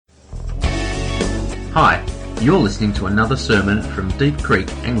Hi, you're listening to another sermon from Deep Creek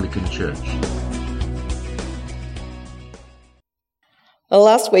Anglican Church. Well,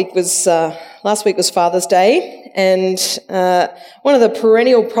 last week was Father's Day, and one of the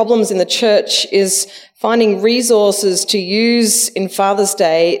perennial problems in the church is finding resources to use in Father's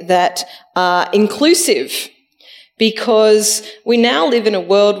Day that are inclusive, because we now live in a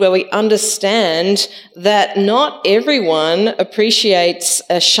world where we understand that not everyone appreciates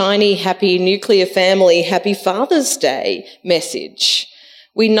a shiny, happy nuclear family, happy Father's Day message.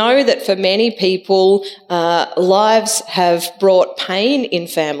 We know that for many people, lives have brought pain in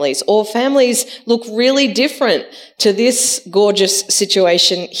families, or families look really different to this gorgeous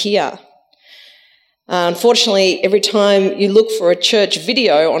situation here. Unfortunately, every time you look for a church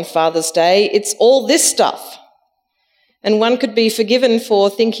video on Father's Day, it's all this stuff. And one could be forgiven for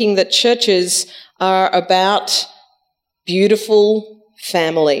thinking that churches are about beautiful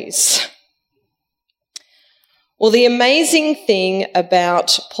families. Well, the amazing thing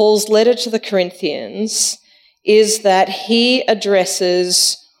about Paul's letter to the Corinthians is that he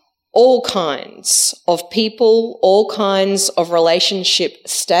addresses all kinds of people, all kinds of relationship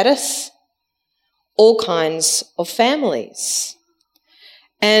status, all kinds of families.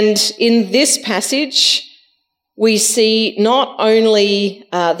 And in this passage, we see not only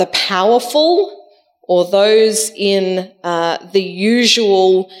the powerful or those in the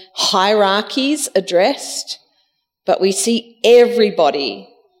usual hierarchies addressed, but we see everybody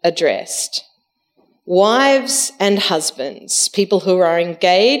addressed. Wives and husbands, people who are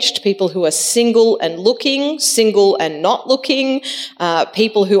engaged, people who are single and looking, single and not looking,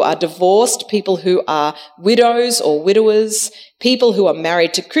 people who are divorced, people who are widows or widowers, people who are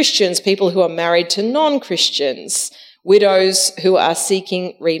married to Christians, people who are married to non-Christians, widows who are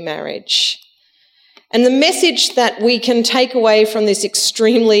seeking remarriage. And the message that we can take away from this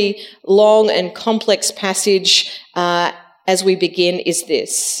extremely long and complex passage as we begin is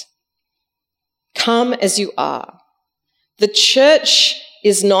this: come as you are. The church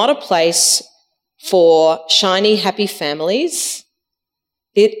is not a place for shiny, happy families.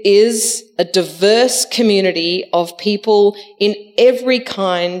 It is a diverse community of people in every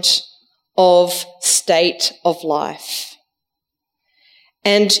kind of state of life.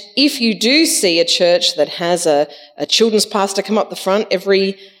 And if you do see a church that has a children's pastor come up the front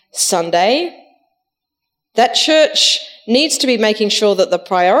every Sunday, that church needs to be making sure that the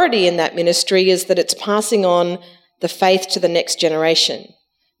priority in that ministry is that it's passing on the faith to the next generation,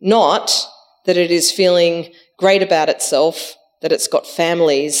 not that it is feeling great about itself, that it's got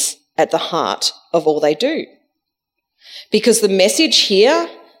families at the heart of all they do. Because the message here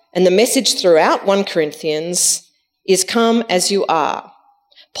and the message throughout 1 Corinthians is come as you are.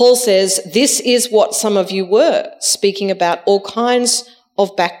 Paul says, this is what some of you were, speaking about all kinds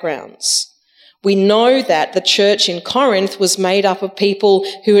of backgrounds. We know that the church in Corinth was made up of people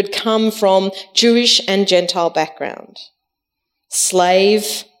who had come from Jewish and Gentile background,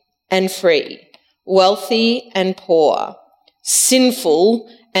 slave and free, wealthy and poor, sinful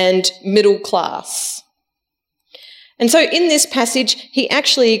and middle class. And so in this passage, he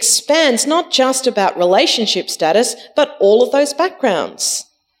actually expands not just about relationship status, but all of those backgrounds.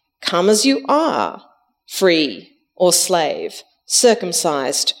 Come as you are, free or slave,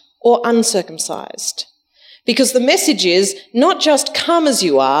 circumcised or uncircumcised. Because the message is not just come as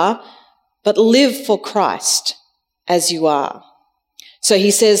you are, but live for Christ as you are. So he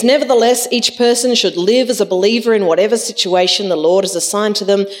says, nevertheless, each person should live as a believer in whatever situation the Lord has assigned to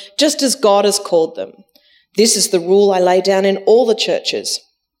them, just as God has called them. This is the rule I lay down in all the churches.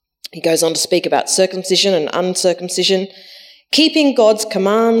 He goes on to speak about circumcision and uncircumcision. Keeping God's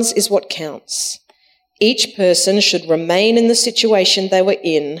commands is what counts. Each person should remain in the situation they were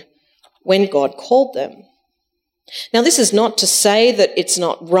in when God called them. Now, this is not to say that it's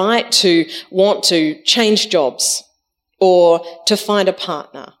not right to want to change jobs or to find a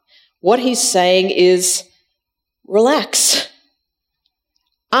partner. What he's saying is, relax.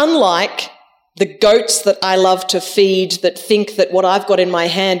 Unlike the goats that I love to feed that think that what I've got in my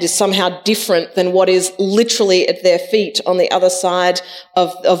hand is somehow different than what is literally at their feet on the other side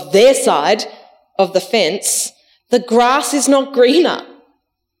of their side of the fence, the grass is not greener.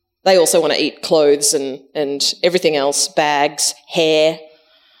 They also want to eat clothes and everything else, bags, hair.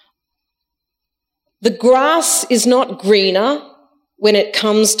 The grass is not greener when it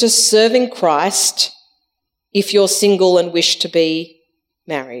comes to serving Christ if you're single and wish to be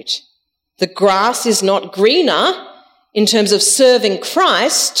married. The grass is not greener in terms of serving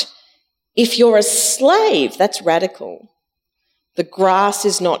Christ if you're a slave. That's radical. The grass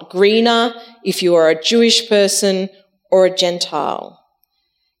is not greener if you are a Jewish person or a Gentile.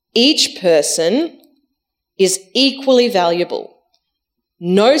 Each person is equally valuable.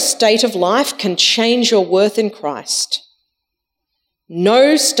 No state of life can change your worth in Christ.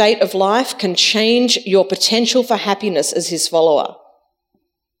 No state of life can change your potential for happiness as his follower.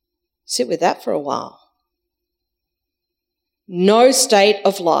 Sit with that for a while. No state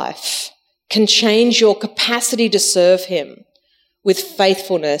of life can change your capacity to serve him with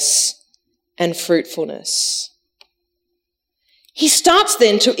faithfulness and fruitfulness. He starts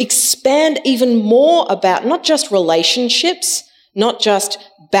then to expand even more about not just relationships, not just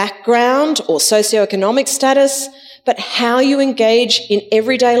background or socioeconomic status, but how you engage in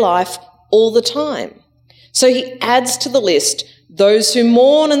everyday life all the time. So he adds to the list those who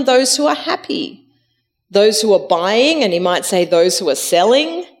mourn and those who are happy, those who are buying, and he might say those who are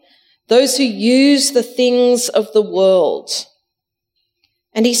selling, those who use the things of the world.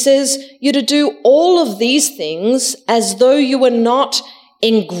 And he says you're to do all of these things as though you were not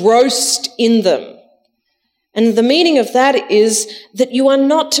engrossed in them. And the meaning of that is that you are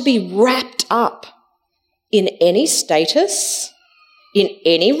not to be wrapped up in any status, in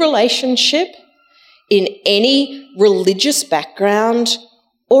any relationship, in any religious background,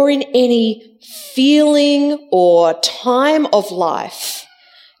 or in any feeling or time of life.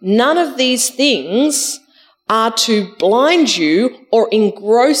 None of these things are to blind you or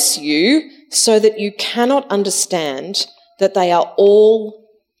engross you so that you cannot understand that they are all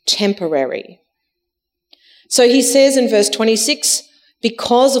temporary. So he says in verse 26,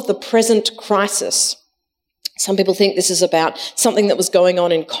 because of the present crisis. Some people think this is about something that was going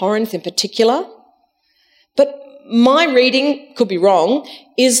on in Corinth in particular. But my reading, could be wrong,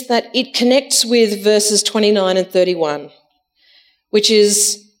 is that it connects with verses 29 and 31, which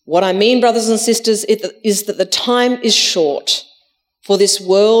is what I mean, brothers and sisters, is that the time is short, for this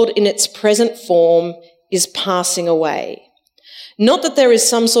world in its present form is passing away. Not that there is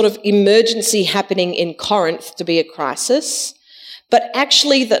some sort of emergency happening in Corinth to be a crisis, but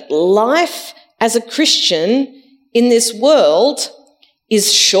actually that life as a Christian in this world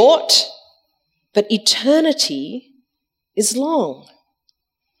is short, but eternity is long.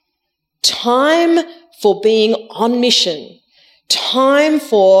 Time for being on mission, time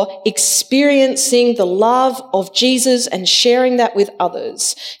for experiencing the love of Jesus and sharing that with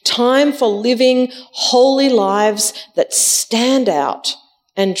others, time for living holy lives that stand out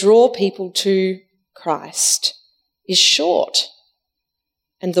and draw people to Christ is short.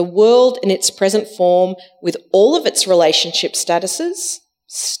 And the world in its present form, with all of its relationship statuses,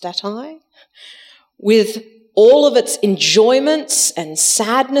 stati, with all of its enjoyments and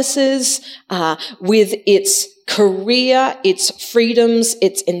sadnesses, with its career, its freedoms,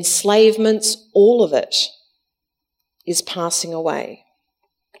 its enslavements, all of it is passing away.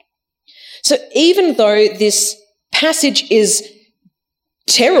 So even though this passage is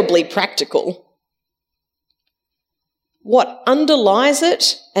terribly practical, what underlies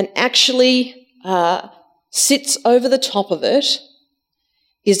it and actually sits over the top of it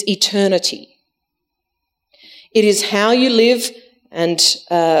is eternity. It is how you live, and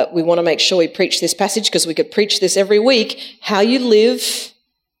we want to make sure we preach this passage because we could preach this every week, how you live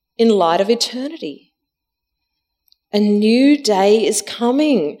in light of eternity. A new day is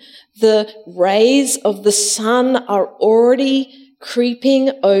coming. The rays of the sun are already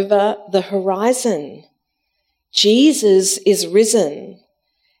creeping over the horizon. Jesus is risen.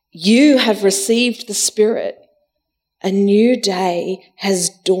 You have received the Spirit. A new day has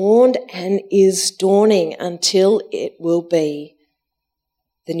dawned and is dawning until it will be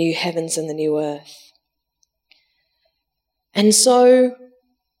the new heavens and the new earth. And so,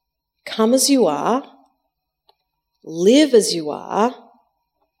 come as you are, live as you are,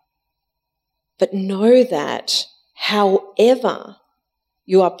 but know that however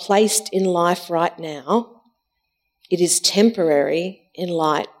you are placed in life right now, it is temporary in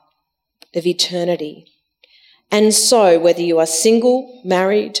light of eternity. And so, whether you are single,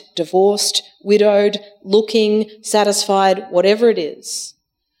 married, divorced, widowed, looking, satisfied, whatever it is,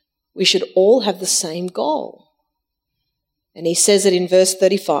 we should all have the same goal. And he says it in verse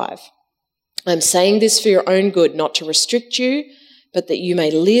 35. I'm saying this for your own good, not to restrict you, but that you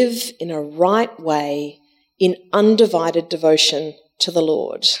may live in a right way in undivided devotion to the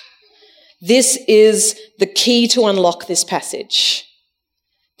Lord. This is the key to unlock this passage,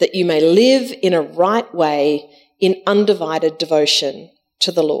 that you may live in a right way in undivided devotion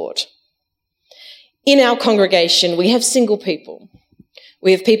to the Lord. In our congregation, we have single people.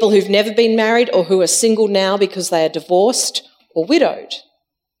 We have people who've never been married or who are single now because they are divorced or widowed.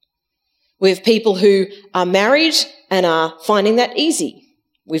 We have people who are married and are finding that easy.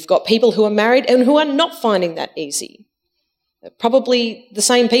 We've got people who are married and who are not finding that easy. Probably the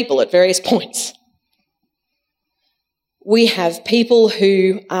same people at various points. we have people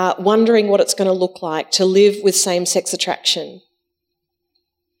who are wondering what it's going to look like to live with same-sex attraction.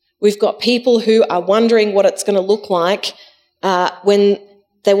 We've got people who are wondering what it's going to look like when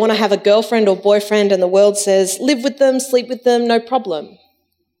they want to have a girlfriend or boyfriend and the world says, live with them, sleep with them, no problem.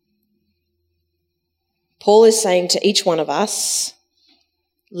 Paul is saying to each one of us,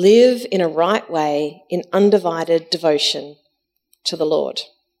 live in a right way in undivided devotion to the Lord.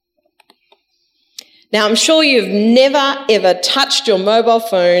 Now, I'm sure you've never, ever touched your mobile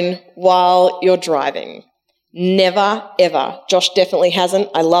phone while you're driving. Never, ever. Josh definitely hasn't.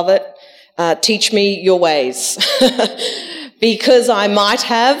 I love it. Teach me your ways. Because I might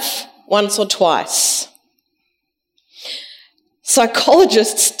have once or twice.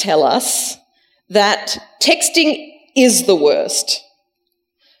 Psychologists tell us that texting is the worst.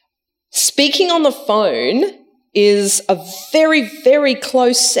 Speaking on the phone is a very, very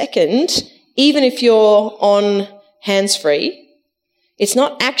close second, even if you're on hands-free. It's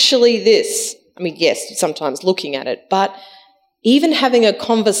not actually this. I mean, yes, sometimes looking at it, but even having a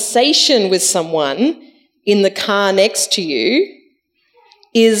conversation with someone in the car next to you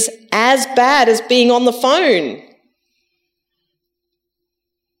is as bad as being on the phone.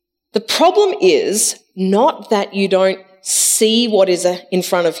 The problem is not that you don't see what is in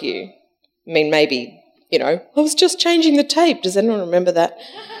front of you. I mean, maybe, I was just changing the tape. Does anyone remember that?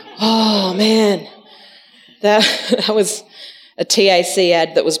 Oh, man. That was a TAC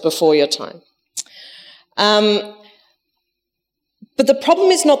ad that was before your time. But the problem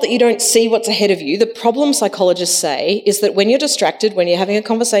is not that you don't see what's ahead of you. The problem, psychologists say, is that when you're distracted, when you're having a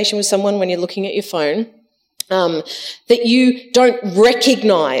conversation with someone, when you're looking at your phone, that you don't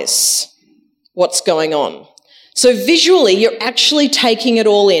recognise what's going on. So visually, you're actually taking it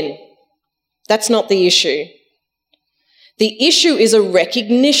all in. That's not the issue. The issue is a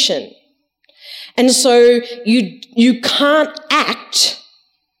recognition. And so you can't act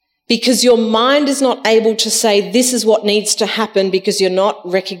because your mind is not able to say this is what needs to happen because you're not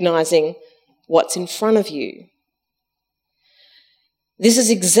recognising what's in front of you. This is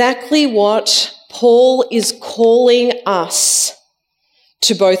exactly what Paul is calling us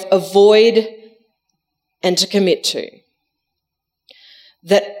to both avoid and to commit to.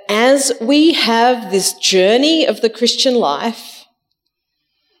 That as we have this journey of the Christian life,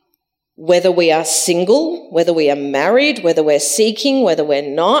 whether we are single, whether we are married, whether we're seeking, whether we're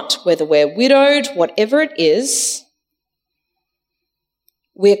not, whether we're widowed, whatever it is,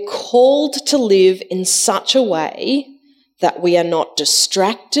 we're called to live in such a way that we are not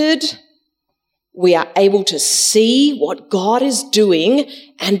distracted, we are able to see what God is doing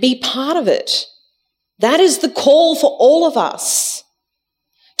and be part of it. That is the call for all of us.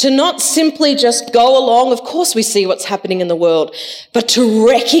 To not simply just go along, of course we see what's happening in the world, but to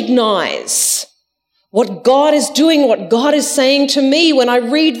recognise what God is doing, what God is saying to me when I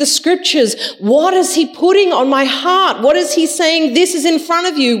read the scriptures. What is he putting on my heart? What is he saying? This is in front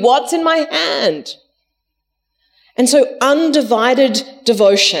of you. What's in my hand? And so undivided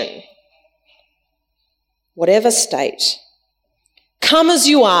devotion, whatever state, come as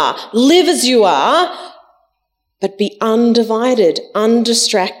you are, live as you are, but be undivided,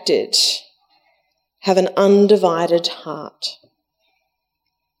 undistracted. Have an undivided heart.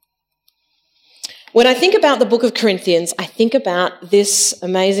 When I think about the book of Corinthians, I think about this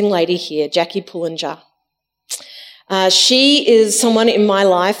amazing lady here, Jackie Pullinger. She is someone in my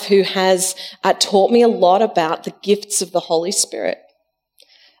life who has taught me a lot about the gifts of the Holy Spirit.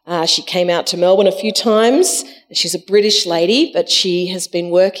 She came out to Melbourne a few times. She's a British lady, but she has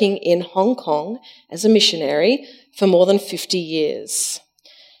been working in Hong Kong as a missionary for more than 50 years.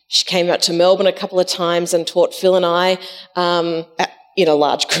 She came out to Melbourne a couple of times and taught Phil and I in a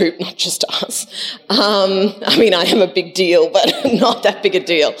large group, not just us. I mean, I am a big deal, but not that big a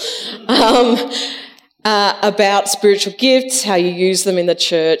deal. About spiritual gifts, how you use them in the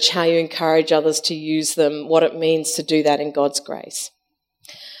church, how you encourage others to use them, what it means to do that in God's grace.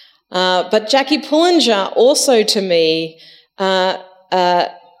 But Jackie Pullinger also to me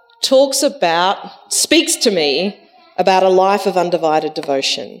speaks to me about a life of undivided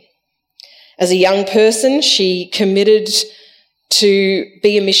devotion. As a young person, she committed to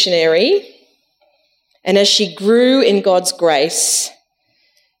be a missionary, and as she grew in God's grace,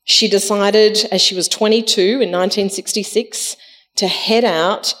 she decided, as she was 22 in 1966, to head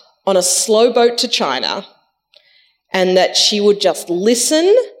out on a slow boat to China, and that she would just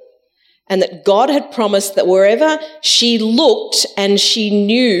listen, and that God had promised that wherever she looked and she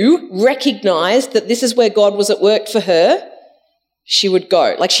knew, recognised that this is where God was at work for her, she would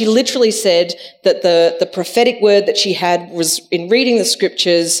go. Like, she literally said that the prophetic word that she had was, in reading the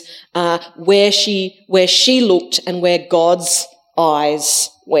scriptures, where she looked and where God's eyes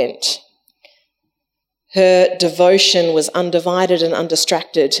went. Her devotion was undivided and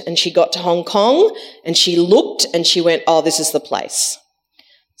undistracted, and she got to Hong Kong and she looked and she went, oh, this is the place.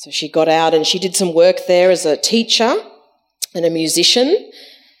 So she got out and she did some work there as a teacher and a musician,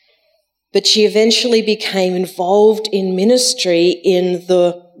 but she eventually became involved in ministry in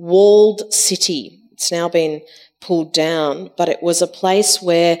the walled city. It's now been pulled down, but it was a place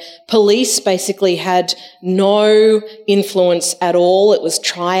where police basically had no influence at all. It was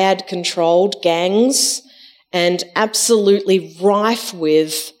triad-controlled gangs and absolutely rife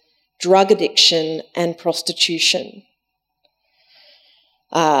with drug addiction and prostitution.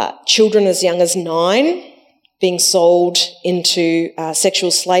 Children as young as 9 being sold into sexual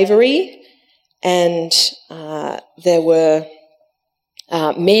slavery, and there were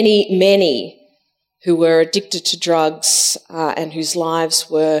many who were addicted to drugs and whose lives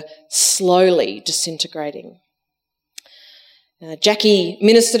were slowly disintegrating. Jackie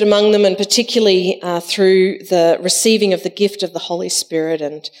ministered among them, and particularly through the receiving of the gift of the Holy Spirit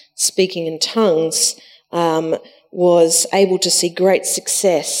and speaking in tongues, was able to see great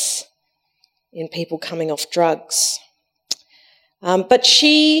success in people coming off drugs. But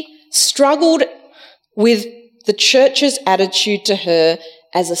she struggled with the church's attitude to her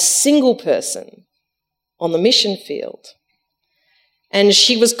as a single person on the mission field. And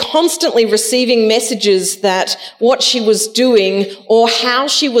she was constantly receiving messages that what she was doing or how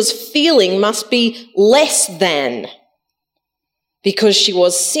she was feeling must be less than, because she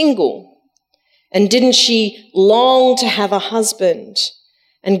was single. And didn't she long to have a husband?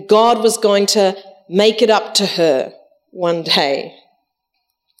 And God was going to make it up to her one day.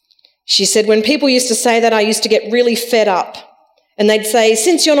 She said, when people used to say that, I used to get really fed up. And they'd say,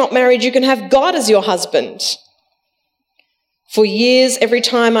 since you're not married, you can have God as your husband. For years, every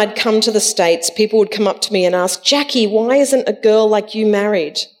time I'd come to the States, people would come up to me and ask, Jackie, why isn't a girl like you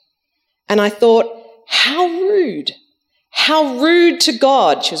married? And I thought, how rude. How rude to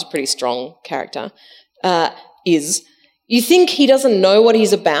God. She was a pretty strong character, is. You think he doesn't know what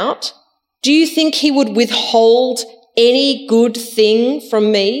he's about? Do you think he would withhold any good thing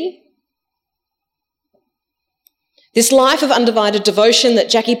from me? This life of undivided devotion that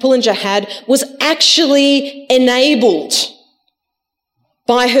Jackie Pullinger had was actually enabled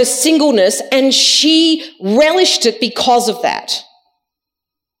by her singleness, and she relished it because of that.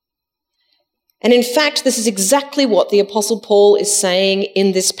 And in fact, this is exactly what the Apostle Paul is saying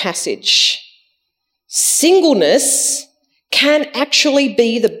in this passage. Singleness can actually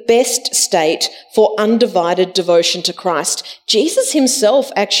be the best state for undivided devotion to Christ. Jesus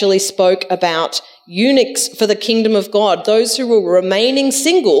himself actually spoke about eunuchs for the kingdom of God, those who were remaining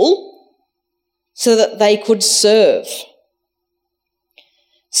single so that they could serve.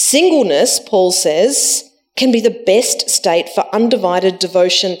 Singleness, Paul says, can be the best state for undivided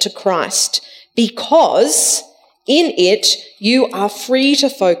devotion to Christ, because in it you are free to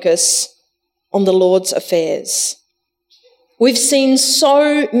focus on the Lord's affairs. We've seen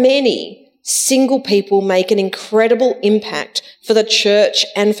so many single people make an incredible impact for the church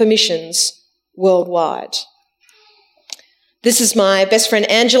and for missions worldwide. This is my best friend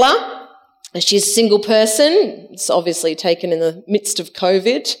Angela. She's a single person. It's obviously taken in the midst of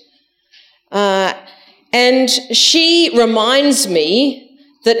COVID. And she reminds me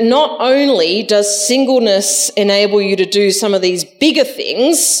that not only does singleness enable you to do some of these bigger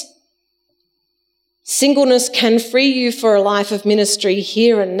things, singleness can free you for a life of ministry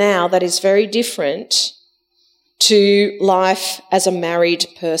here and now that is very different to life as a married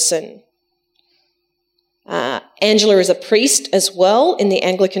person. Angela is a priest as well in the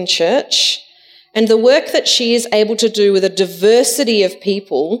Anglican Church, and the work that she is able to do with a diversity of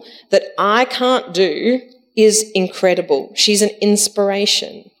people that I can't do is incredible. She's an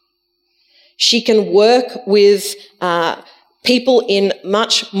inspiration. She can work with people in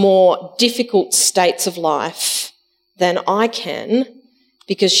much more difficult states of life than I can,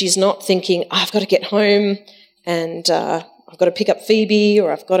 because she's not thinking, I've got to get home and I've got to pick up Phoebe,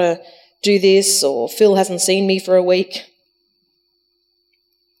 or I've got to do this, or Phil hasn't seen me for a week.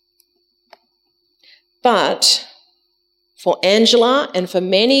 But for Angela and for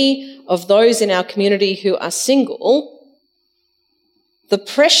many of those in our community who are single, the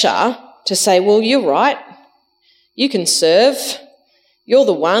pressure to say, well, you're right, you can serve, you're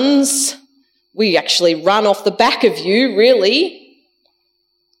the ones, we actually run off the back of you, really,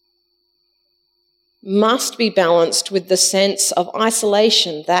 must be balanced with the sense of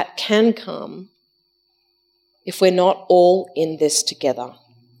isolation that can come if we're not all in this together.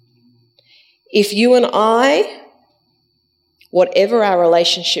 If you and I, whatever our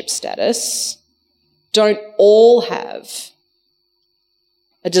relationship status, don't all have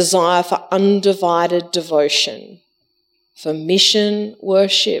a desire for undivided devotion, for mission,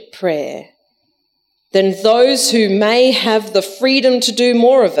 worship, prayer, then those who may have the freedom to do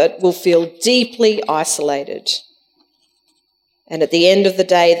more of it will feel deeply isolated. And at the end of the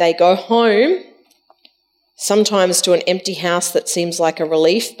day, they go home, sometimes to an empty house that seems like a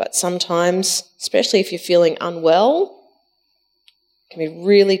relief, but sometimes, especially if you're feeling unwell, it can be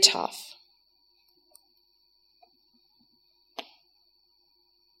really tough.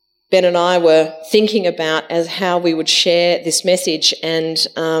 Ben and I were thinking about as how we would share this message, and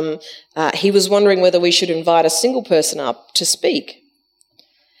he was wondering whether we should invite a single person up to speak.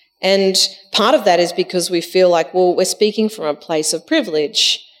 And part of that is because we feel like, well, we're speaking from a place of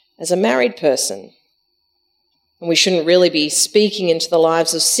privilege as a married person. And we shouldn't really be speaking into the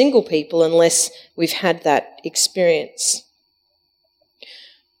lives of single people unless we've had that experience.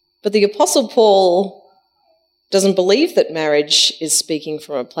 But the Apostle Paul doesn't believe that marriage is speaking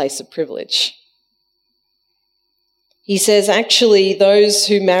from a place of privilege. He says, actually, those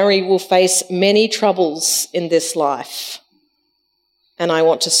who marry will face many troubles in this life, and I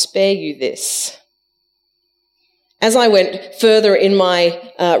want to spare you this. As I went further in my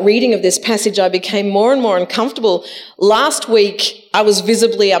reading of this passage, I became more and more uncomfortable. Last week, I was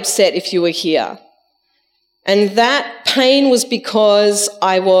visibly upset if you were here. And that pain was because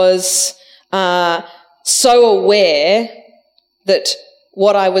I was so aware that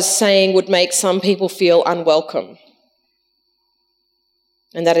what I was saying would make some people feel unwelcome.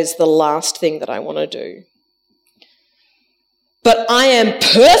 And that is the last thing that I want to do. But I am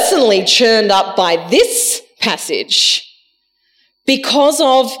personally churned up by this passage because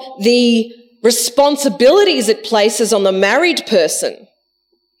of the responsibilities it places on the married person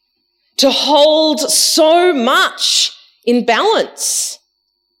to hold so much in balance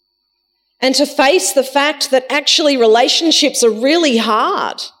and to face the fact that actually relationships are really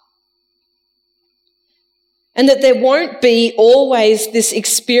hard and that there won't be always this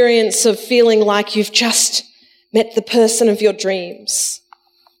experience of feeling like you've just met the person of your dreams,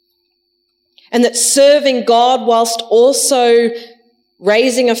 and that serving God whilst also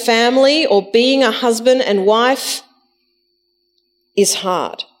raising a family or being a husband and wife is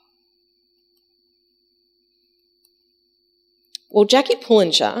hard. Well, Jackie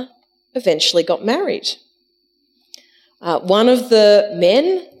Pullinger eventually got married. One of the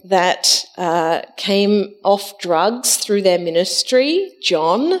men that came off drugs through their ministry,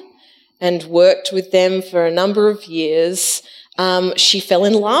 John, and worked with them for a number of years, she fell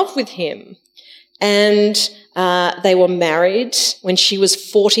in love with him. And they were married when she was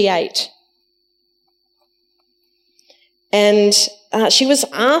 48. And she was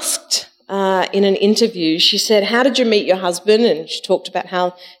asked in an interview, she said, "How did you meet your husband?" And she talked about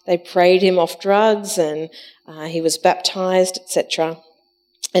how they prayed him off drugs and he was baptised, etc.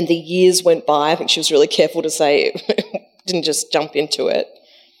 And the years went by. I think she was really careful to say didn't just jump into it.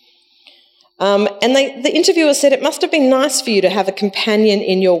 And the interviewer said, "It must have been nice for you to have a companion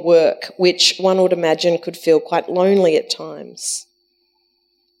in your work, which one would imagine could feel quite lonely at times."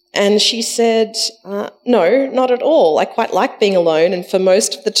 And she said, "No, not at all. I quite like being alone, and for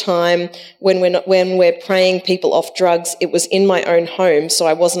most of the time when we're praying people off drugs, it was in my own home, so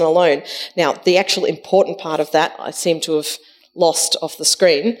I wasn't alone." Now, the actual important part of that I seem to have lost off the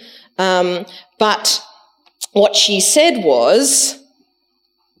screen. But what she said was,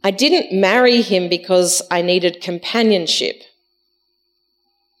 "I didn't marry him because I needed companionship.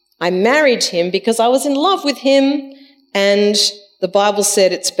 I married him because I was in love with him, and the Bible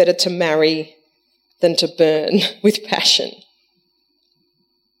said it's better to marry than to burn with passion."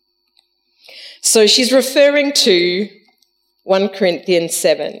 So she's referring to 1 Corinthians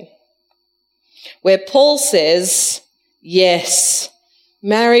 7, where Paul says, yes,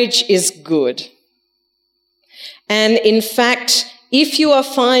 marriage is good. And in fact, if you are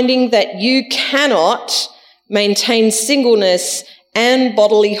finding that you cannot maintain singleness and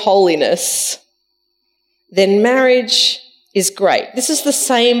bodily holiness, then marriage is great. This is the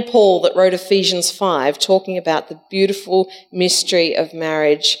same Paul that wrote Ephesians 5, talking about the beautiful mystery of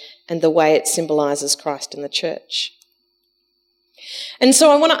marriage and the way it symbolises Christ in the church. And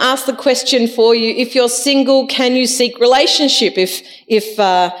so I want to ask the question for you, if you're single, can you seek relationship if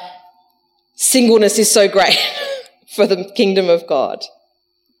singleness is so great for the kingdom of God?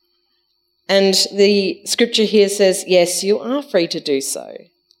 And the scripture here says, yes, you are free to do so.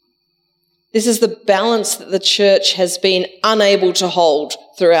 This is the balance that the church has been unable to hold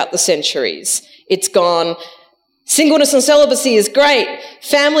throughout the centuries. It's gone, Singleness and celibacy is great.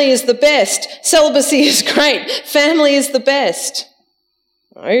 Family is the best. Celibacy is great. Family is the best.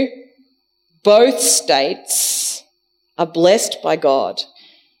 No. Both states are blessed by God.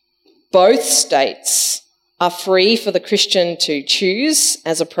 Both states are free for the Christian to choose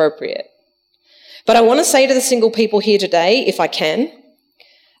as appropriate. But I want to say to the single people here today, if I can,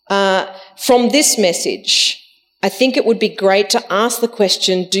 from this message, I think it would be great to ask the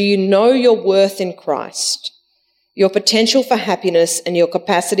question, do you know your worth in Christ? Your potential for happiness and your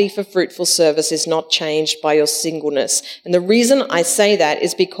capacity for fruitful service is not changed by your singleness. And the reason I say that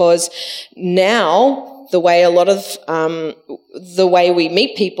is because now the way the way we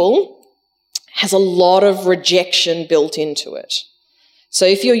meet people has a lot of rejection built into it. So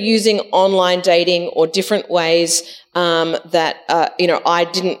if you're using online dating or different ways that I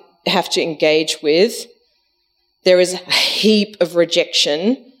didn't have to engage with, there is a heap of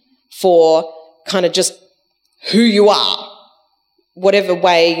rejection for kind of just who you are, whatever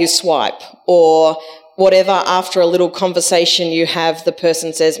way you swipe, or whatever after a little conversation you have, the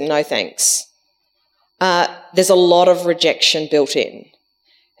person says, no thanks. There's a lot of rejection built in.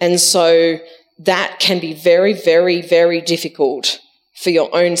 And so that can be very, very, very difficult for your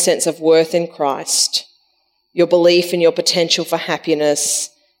own sense of worth in Christ, your belief in your potential for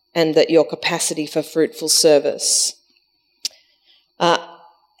happiness, and that your capacity for fruitful service. I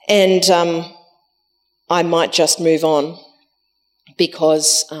might just move on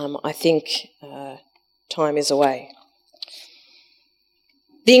because I think time is away.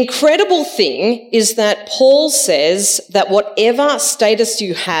 The incredible thing is that Paul says that whatever status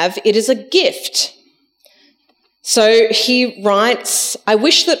you have, it is a gift. So he writes, I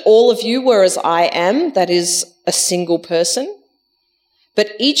wish that all of you were as I am, that is, a single person.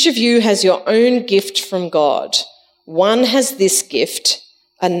 But each of you has your own gift from God. One has this gift,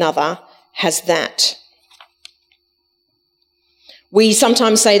 another has that. We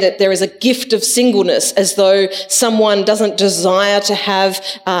sometimes say that there is a gift of singleness, as though someone doesn't desire to have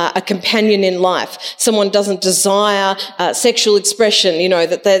a companion in life. Someone doesn't desire sexual expression,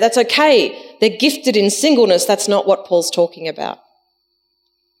 that's okay. They're gifted in singleness. That's not what Paul's talking about.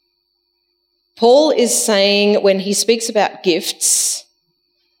 Paul is saying, when he speaks about gifts,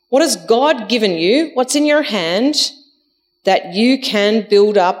 what has God given you? What's in your hand that you can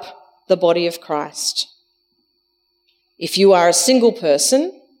build up the body of Christ? If you are a single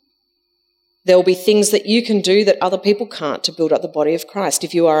person, there will be things that you can do that other people can't to build up the body of Christ.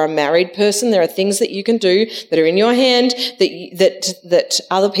 If you are a married person, there are things that you can do that are in your hand that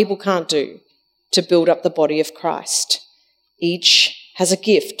other people can't do to build up the body of Christ. Each has a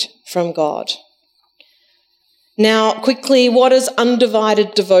gift from God. Now, quickly, what does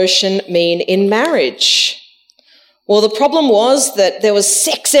undivided devotion mean in marriage? Well, the problem was that there was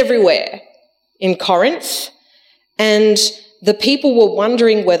sex everywhere in Corinth, and the people were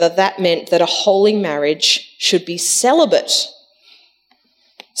wondering whether that meant that a holy marriage should be celibate.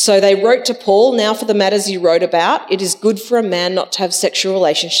 So they wrote to Paul, now for the matters you wrote about, it is good for a man not to have sexual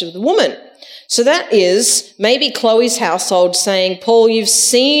relationship with a woman. So that is maybe Chloe's household saying, Paul, you've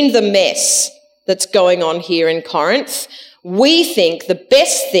seen the mess that's going on here in Corinth. We think the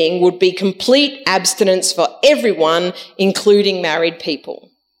best thing would be complete abstinence for everyone, including married people.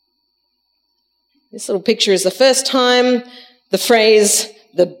 This little picture is the first time the phrase,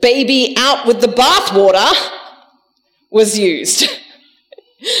 the baby out with the bathwater, was used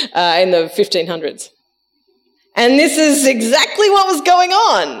in the 1500s. And this is exactly what was going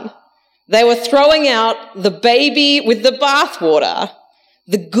on. They were throwing out the baby with the bathwater,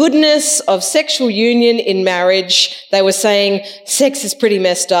 the goodness of sexual union in marriage. They were saying, sex is pretty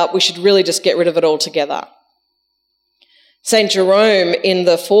messed up, we should really just get rid of it altogether. St. Jerome in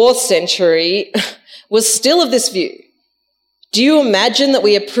the 4th century was still of this view. Do you imagine that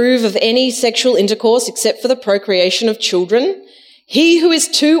we approve of any sexual intercourse except for the procreation of children? He who is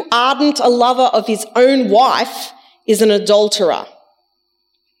too ardent a lover of his own wife is an adulterer.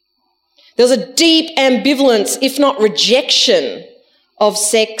 There's a deep ambivalence, if not rejection, of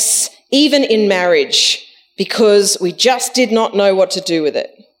sex, even in marriage, because we just did not know what to do with it.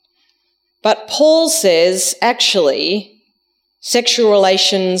 But Paul says, actually, sexual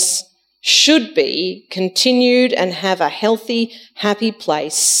relations should be continued and have a healthy, happy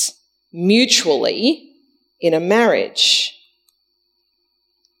place mutually in a marriage.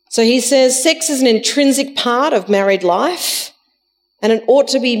 So he says sex is an intrinsic part of married life, and it ought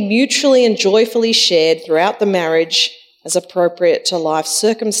to be mutually and joyfully shared throughout the marriage as appropriate to life's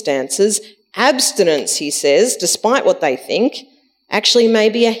circumstances. Abstinence, he says, despite what they think, actually may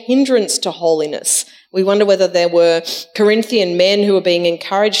be a hindrance to holiness, We wonder whether there were Corinthian men who were being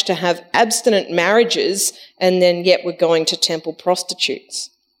encouraged to have abstinent marriages and then yet were going to temple prostitutes.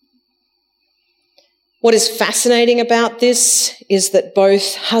 What is fascinating about this is that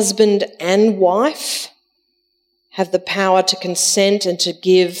both husband and wife have the power to consent and to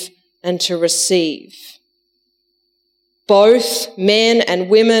give and to receive. Both men and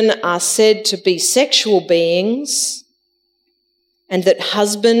women are said to be sexual beings, and that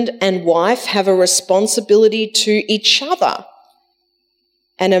husband and wife have a responsibility to each other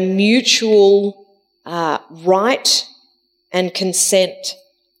and a mutual right and consent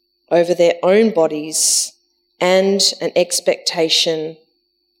over their own bodies and an expectation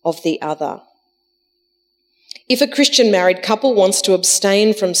of the other. If a Christian married couple wants to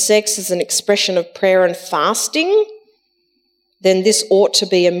abstain from sex as an expression of prayer and fasting, then this ought to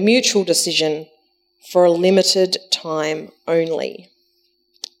be a mutual decision for a limited time only.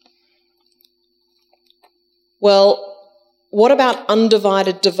 Well, what about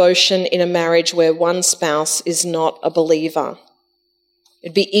undivided devotion in a marriage where one spouse is not a believer?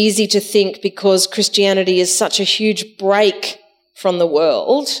 It'd be easy to think because Christianity is such a huge break from the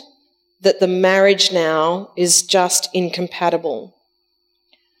world that the marriage now is just incompatible.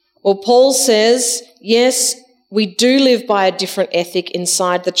 Well, Paul says, yes, we do live by a different ethic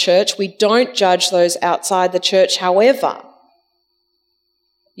inside the church. We don't judge those outside the church. However,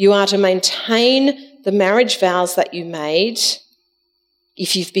 you are to maintain the marriage vows that you made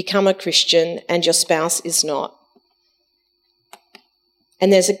if you've become a Christian and your spouse is not.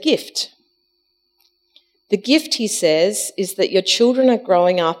 And there's a gift. The gift, he says, is that your children are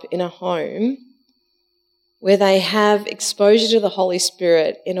growing up in a home where they have exposure to the Holy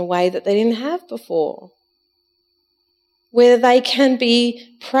Spirit in a way that they didn't have before, where they can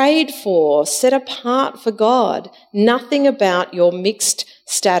be prayed for, set apart for God. Nothing about your mixed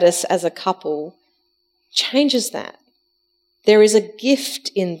status as a couple changes that. There is a gift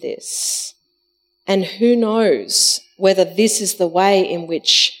in this, and who knows whether this is the way in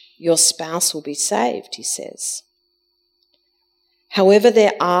which your spouse will be saved, he says. However,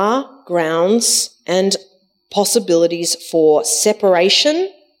 there are grounds and possibilities for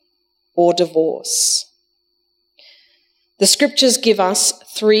separation or divorce. The scriptures give us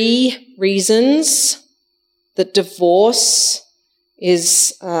 3 reasons that divorce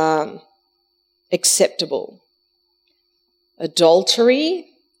is acceptable: adultery,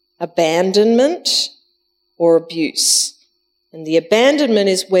 abandonment, or abuse. And the abandonment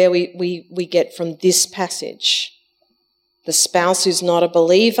is where we get from this passage. The spouse who's not a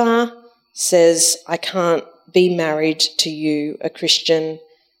believer says, I can't be married to you, a Christian,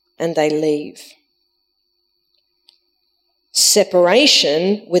 and they leave.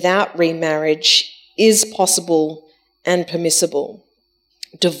 Separation without remarriage is possible and permissible.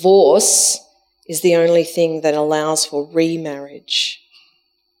 Divorce is the only thing that allows for remarriage.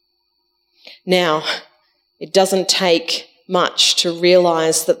 Now, it doesn't take much to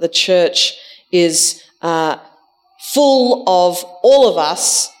realise that the church is full of all of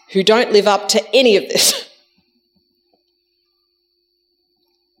us who don't live up to any of this.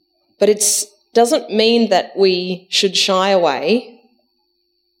 But it doesn't mean that we should shy away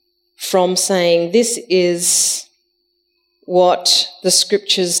from saying this is what the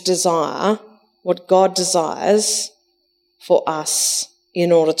scriptures desire, what God desires for us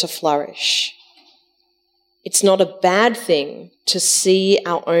in order to flourish. It's not a bad thing to see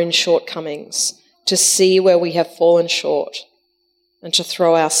our own shortcomings, to see where we have fallen short, and to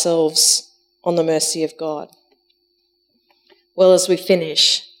throw ourselves on the mercy of God. Well, as we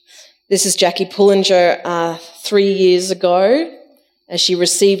finish, this is Jackie Pullinger 3 years ago, as she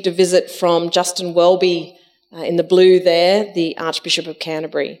received a visit from Justin Welby in the blue there, the Archbishop of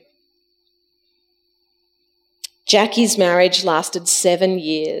Canterbury. Jackie's marriage lasted 7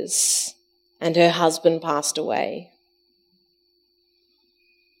 years, and her husband passed away.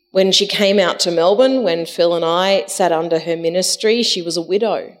 When she came out to Melbourne, when Phil and I sat under her ministry, she was a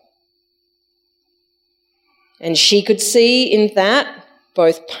widow. And she could see in that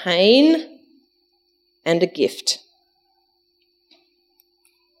both pain and a gift.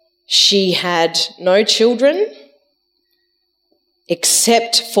 She had no children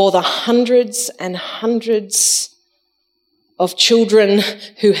except for the hundreds and hundreds of children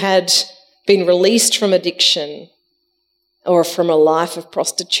who had been released from addiction or from a life of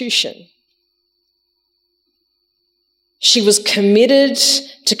prostitution. She was committed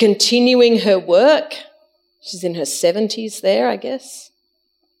to continuing her work. She's in her 70s there, I guess.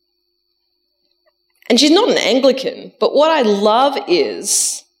 And she's not an Anglican, but what I love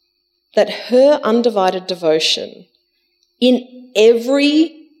is that her undivided devotion in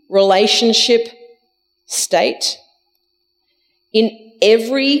every relationship state, in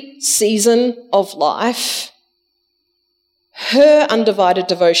every season of life, her undivided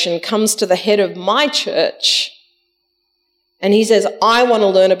devotion comes to the head of my church and he says, I want to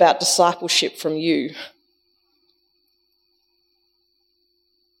learn about discipleship from you.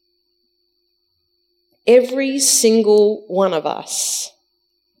 Every single one of us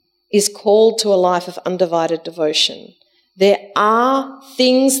is called to a life of undivided devotion. There are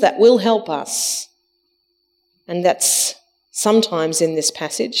things that will help us, and that's sometimes in this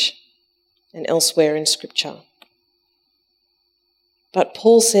passage and elsewhere in Scripture. But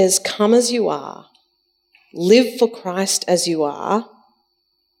Paul says, come as you are, live for Christ as you are,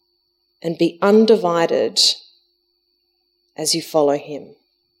 and be undivided as you follow him.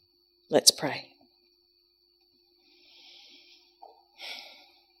 Let's pray.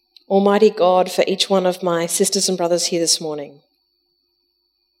 Almighty God, for each one of my sisters and brothers here this morning,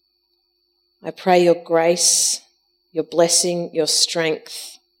 I pray your grace, your blessing, your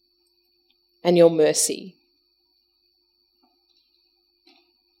strength, and your mercy.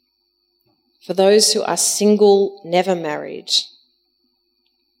 For those who are single, never married,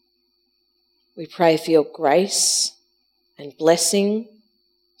 we pray for your grace and blessing,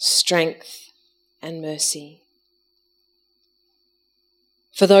 strength, and mercy.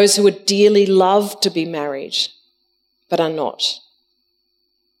 For those who would dearly love to be married but are not,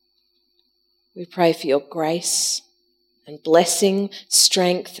 we pray for your grace and blessing,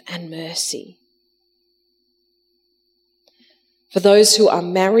 strength, and mercy. For those who are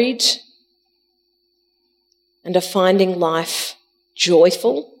married and are finding life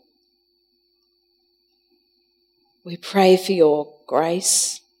joyful, we pray for your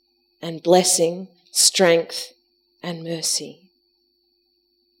grace and blessing, strength, and mercy.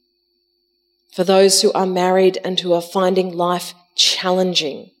 For those who are married and who are finding life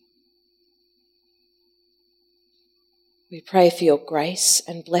challenging, we pray for your grace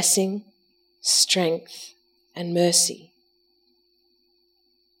and blessing, strength, and mercy.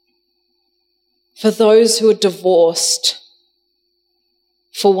 For those who are divorced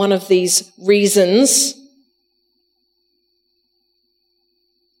for one of these reasons,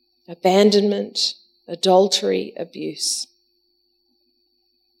 abandonment, adultery, abuse,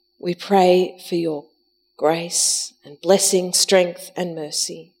 we pray for your grace and blessing, strength, and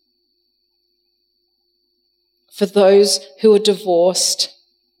mercy. For those who are divorced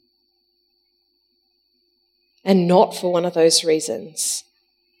and not for one of those reasons,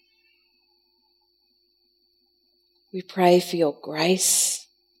 we pray for your grace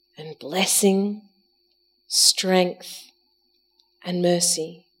and blessing, strength, and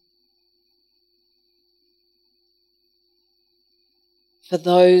mercy. For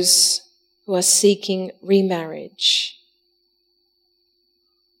those who are seeking remarriage,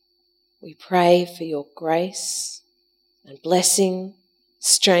 we pray for your grace and blessing,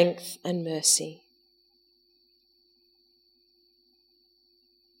 strength, and mercy.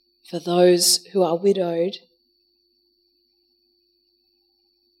 For those who are widowed,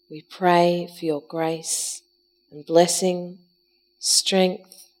 we pray for your grace and blessing,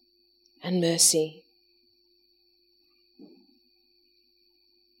 strength, and mercy.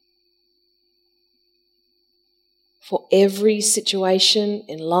 For every situation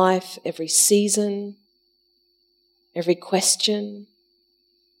in life, every season, every question.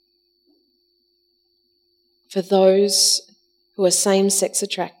 For those who are same-sex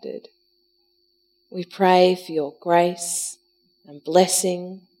attracted, we pray for your grace and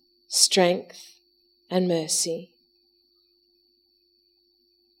blessing, strength, and mercy.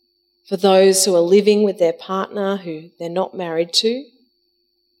 For those who are living with their partner who they're not married to,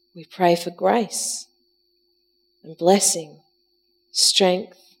 we pray for grace and blessing,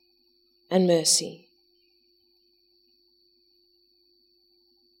 strength, and mercy.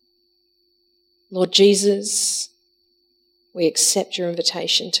 Lord Jesus, we accept your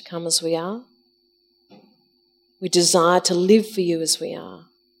invitation to come as we are. We desire to live for you as we are.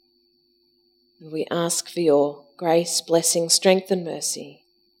 And we ask for your grace, blessing, strength, and mercy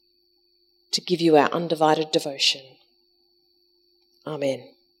to give you our undivided devotion. Amen.